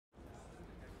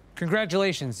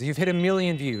Congratulations, you've hit 1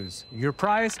 million views. Your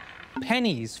prize?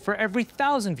 Pennies for every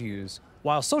 1,000 views,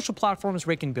 while social platforms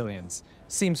rake in billions.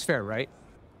 Seems fair, right?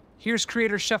 Here's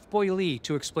creator Chef Boy Lee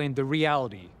to explain the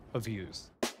reality of views.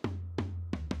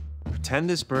 Pretend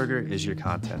this burger is your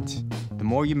content. The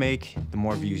more you make, the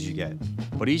more views you get.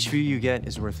 But each view you get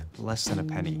is worth less than a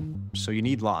penny. So you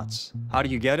need lots. How do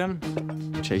you get them?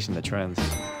 Chasing the trends.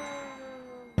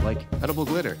 Like edible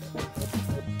glitter.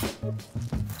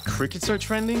 Crickets are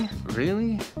trending?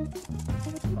 Really?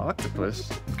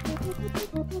 Octopus?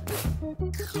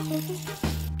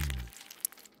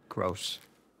 Gross.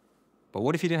 But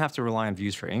what if you didn't have to rely on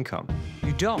views for income?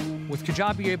 You don't. With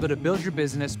Kajabi, you're able to build your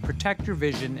business, protect your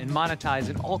vision, and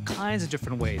monetize in all kinds of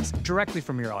different ways, directly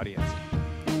from your audience.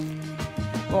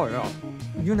 Oh, yeah.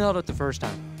 You nailed it the first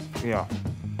time. Yeah.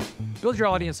 Build your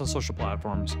audience on social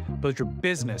platforms. Build your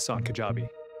business on Kajabi.